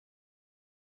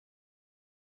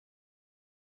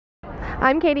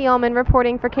I'm Katie Uhlmann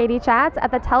reporting for Katie Chats at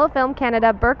the Telefilm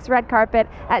Canada Birks Red Carpet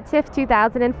at TIFF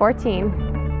 2014.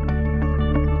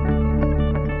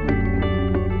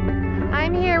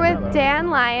 I'm here with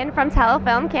Dan Lyon from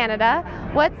Telefilm Canada.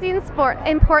 What's the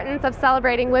importance of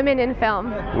celebrating women in film?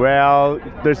 Well,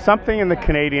 there's something in the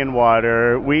Canadian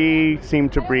water. We seem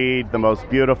to breed the most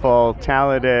beautiful,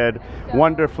 talented,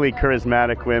 wonderfully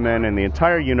charismatic women in the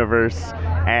entire universe,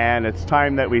 and it's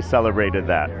time that we celebrated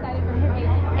that.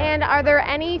 And are there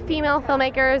any female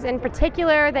filmmakers in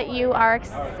particular that you are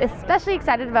especially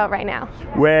excited about right now?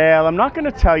 Well, I'm not going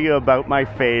to tell you about my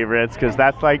favorites because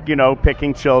that's like, you know,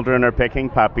 picking children or picking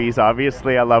puppies.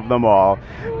 Obviously, I love them all.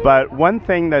 But one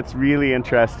thing that's really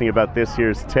interesting about this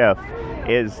year's TIFF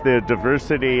is the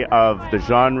diversity of the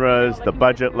genres, the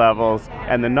budget levels,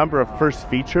 and the number of first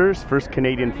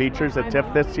Canadian features at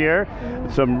TIFF this year.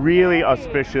 Some really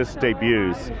auspicious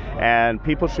debuts, and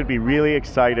people should be really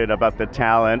excited about the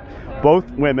talent, both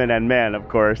women and men, of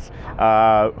course,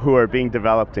 who are being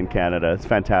developed in Canada. It's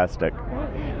fantastic.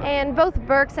 And both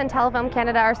Birks and Telefilm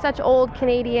Canada are such old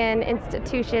Canadian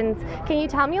institutions. Can you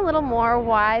tell me a little more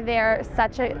why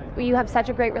you have such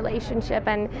a great relationship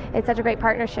and it's such a great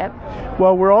partnership?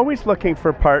 Well, we're always looking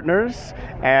for partners,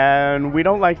 and we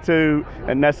don't like to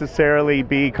necessarily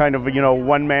be kind of, you know,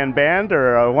 one-man band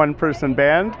or a one-person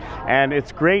band. And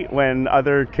it's great when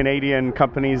other Canadian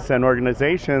companies and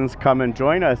organizations come and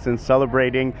join us in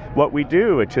celebrating what we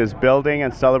do, which is building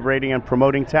and celebrating and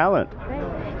promoting talent.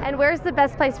 And where's the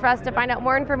best place for us to find out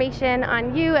more information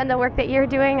on you and the work that you're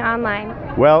doing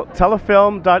online? Well,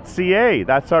 telefilm.ca,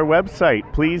 that's our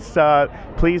website.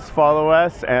 Please follow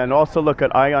us and also look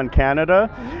at Eye on Canada,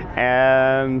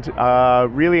 and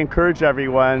really encourage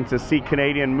everyone to see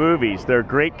Canadian movies. There are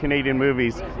great Canadian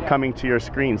movies coming to your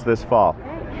screens this fall.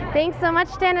 Thanks so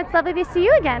much, Dan. It's lovely to see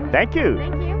you again. Thank you.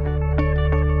 Thank you.